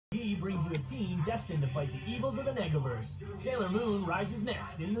to a team destined to fight the evils of the Negaverse. Sailor Moon rises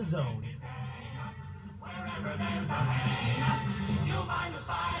next in the zone. Wherever there's a man, you'll find the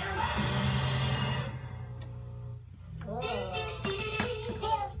Spider-Man.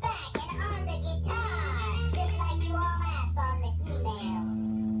 Phil's back and on the guitar, just like you all asked on the emails.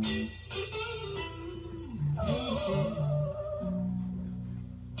 He's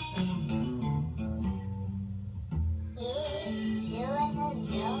doing the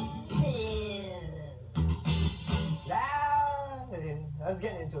zone groove. I was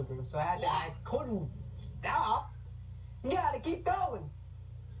getting into a groove, so I couldn't stop. You gotta keep going.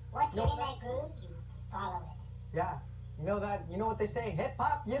 Once you're in that groove, you follow it. Yeah. You know that? You know what they say? Hip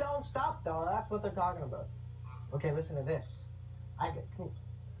hop, you don't stop, though. That's what they're talking about. Okay, listen to this. Everybody,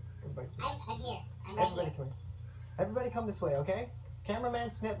 I'm here. I'm right everybody here. come here. Everybody come this way, okay? Cameraman,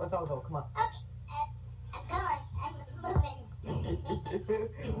 Snit, let's all go. Come on. Okay, I'm going. I'm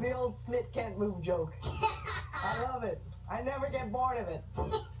moving. The old Snit can't move joke. I love it. I never get bored of it.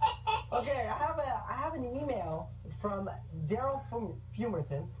 Okay, I have an email from Daryl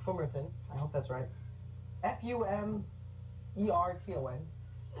Fumerton. I hope that's right. Fumerton.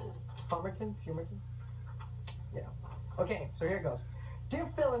 Fumerton. Yeah. Okay, so here it goes. Dear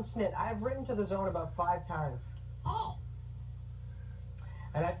Phil and Snit, I've written to the zone about 5 times. Hey.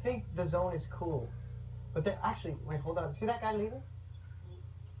 And I think the zone is cool. But they're actually, wait, hold on. See that guy leaving?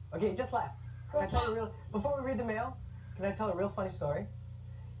 Okay, he just left. Can I tell you before we read the mail, can I tell a real funny story?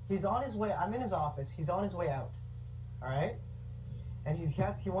 He's on his way, I'm in his office, he's on his way out. Alright? And he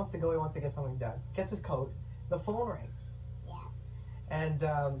wants to go, he wants to get something done. Gets his coat, the phone rings. Yeah. And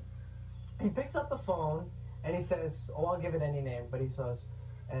he picks up the phone, and he says, oh, I'll give it any name, but he says,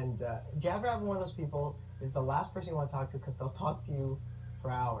 and do you ever have one of those people, is the last person you want to talk to, because they'll talk to you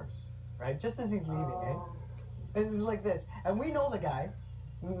for hours, right? Just as he's leaving, And it's like this. And we know the guy,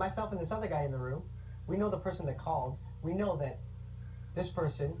 myself and this other guy in the room, we know the person that called, we know that this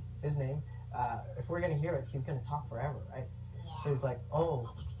person, his name, if we're going to hear it, he's going to talk forever, right? Yeah. So he's like, oh,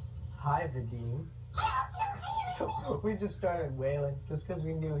 hi, Vadim. So we just started wailing, just because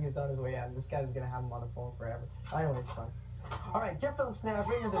we knew he was on his way out, and this guy was going to have him on the phone forever. Anyway, it's fun. All right, dear Phil and Snit, I've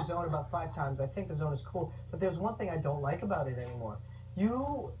written to the zone about 5 times. I think the zone is cool, but there's one thing I don't like about it anymore.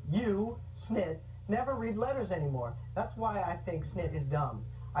 You, Snit, never read letters anymore. That's why I think Snit is dumb.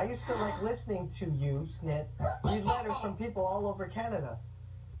 I used to like listening to you, Snit, read letters from people all over Canada.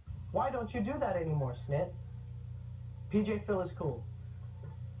 Why don't you do that anymore, Snit? PJ Phil is cool.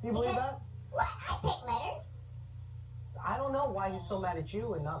 Do you believe that? What? I pick letters? I don't know why he's so mad at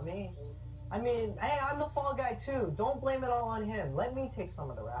you and not me. I mean, hey, I'm the fall guy too. Don't blame it all on him. Let me take some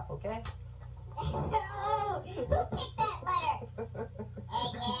of the rap, okay? Oh, who picked that letter?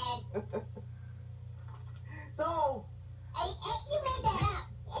 Egghead. So... Hey, you made that up.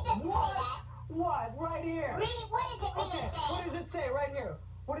 It doesn't say that. What? Right here. Read, what does it really say? What does it say right here?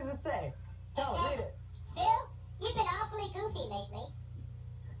 What does it say? Tell, read it. Phil, you've been awfully goofy lately.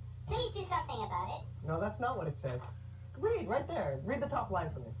 Please do something about it. No, that's not what it says. Read, right there. Read the top line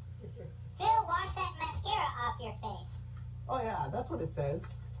for me. Phil, wash that mascara off your face. Oh, yeah, that's what it says.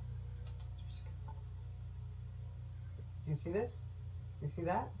 Do you see this? Do you see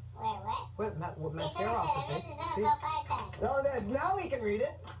that? Where, what? What mascara off the face? See? About 5 times. No, now we can read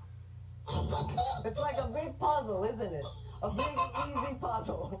it. It's like a big puzzle, isn't it? A big, easy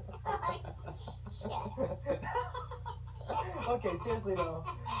puzzle. Okay, seriously though.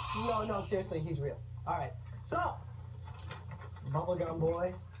 No, seriously, he's real. Alright, so, Bubblegum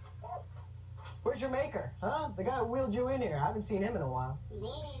Boy. Where's your maker? Huh? The guy who wheeled you in here. I haven't seen him in a while.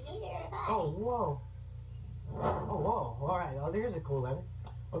 Neither have I. Oh, whoa. Oh, whoa. Alright, oh, here's a cool letter.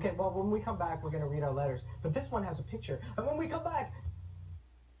 Okay, well, when we come back, we're going to read our letters. But this one has a picture. And when we come back...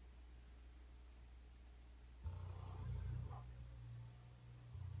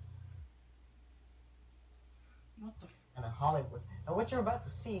 What the f... Hollywood. And what you're about to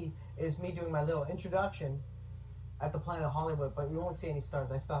see is me doing my little introduction at the Planet Hollywood, but you won't see any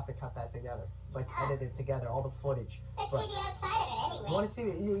stars. I still have to cut that together. Like, edit it together, all the footage. Let's see the outside of it anyway. You want to see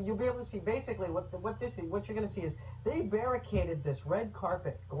it? You'll be able to see basically what you're going to see is they barricaded this red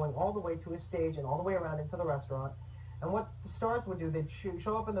carpet going all the way to his stage and all the way around into the restaurant. And what the stars would do, they'd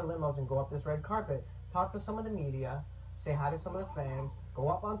show up in their limos and go up this red carpet, talk to some of the media, say hi to some of the fans, go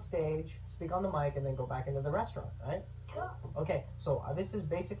up on stage, speak on the mic, and then go back into the restaurant, right? Cool. Okay, so this is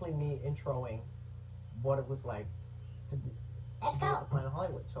basically me introing what it was like to be Let's at go. the Planet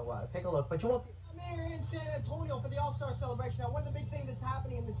Hollywood. So take a look, but you won't see. I'm here in San Antonio for the All-Star celebration. Now, one of the big things that's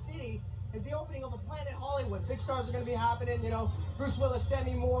happening in the city is the opening of a Planet Hollywood. Big stars are going to be happening, you know. Bruce Willis,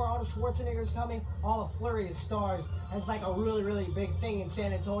 Demi Moore, Arnold Schwarzenegger's coming. All a flurry of stars. It's like a really, really big thing in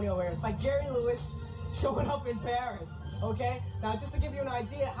San Antonio here. It's like Jerry Lewis showing up in Paris, okay? Now, just to give you an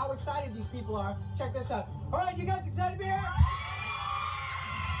idea how excited these people are, check this out. All right, you guys excited to be here?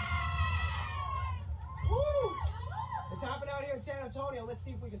 Woo! It's happening out here in San Antonio. Let's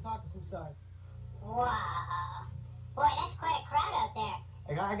see if we can talk to some stars. Wow. Boy, that's quite a crowd out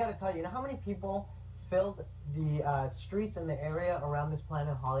there. I gotta tell you, you know how many people filled the streets in the area around this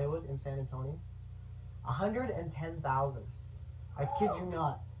Planet Hollywood in San Antonio? 110,000. I kid you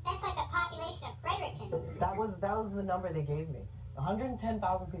not. That's like the population of Fredericton. That was the number they gave me.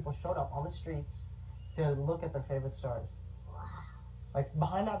 110,000 people showed up on the streets to look at their favorite stars. Wow. Like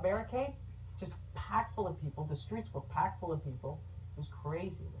behind that barricade, just packed full of people. The streets were packed full of people. It was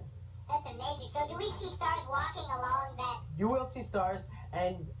crazy, man. That's amazing. So do we see stars walking along that? You will see stars,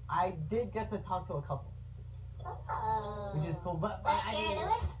 and I did get to talk to a couple, Oh. which is cool. But Like Jerry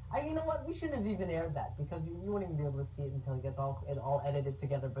Lewis? you know what? We shouldn't have even aired that because you wouldn't even be able to see it until it gets all edited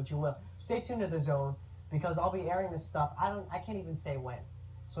together. But you will. Stay tuned to The Zone because I'll be airing this stuff. I can't even say when.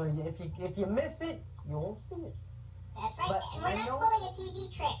 So if you miss it, you won't see it. That's right. But And we're not pulling a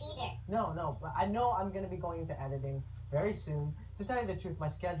TV trick either. No. But I know I'm going to be going into editing very soon. To tell you the truth, my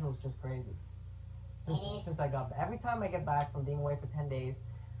schedule is just crazy. Since I got back. Every time I get back from being away for 10 days,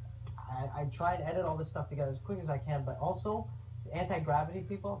 I try and edit all this stuff together as quick as I can. But also, the anti-gravity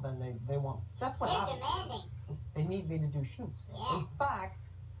people, then they want. That's what They're happens. demanding. They need me to do shoots. Yeah. In fact,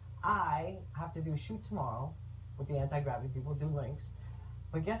 I have to do a shoot tomorrow with the anti-gravity people, do links.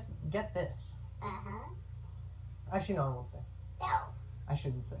 But get this. Uh-huh. Actually, no, I won't say. No. I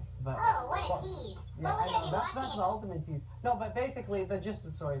shouldn't say. But Oh, what a tease. yeah, Well, we're I going know. to be That's watching the ultimate tease. No, but basically, the gist of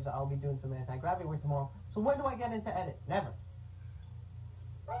the story is that I'll be doing some anti-gravity work tomorrow. So when do I get into edit? Never.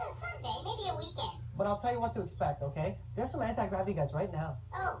 Well, someday, maybe a weekend. But I'll tell you what to expect, okay? There's some anti-gravity guys right now.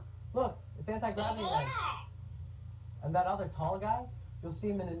 Oh, Look, it's there anti-gravity they guys. are. And that other tall guy, you'll see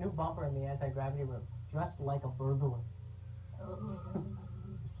him in a new bumper in the anti-gravity room, dressed like a burglar.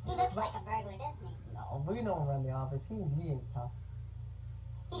 He looks like a burglar, doesn't he? No, we know him around the office. He ain't tough.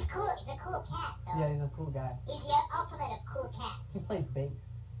 He's cool. He's a cool cat, though. Yeah, he's a cool guy. He's the ultimate of cool cats. He plays bass.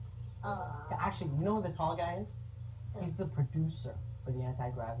 Oh. Actually, you know who the tall guy is? He's the producer for the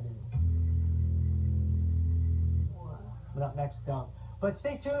anti-gravity room. But up next, Doug. But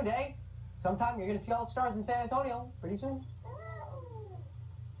stay tuned, eh? Sometime you're going to see all the stars in San Antonio pretty soon.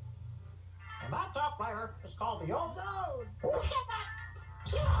 And that top player is called the Zone.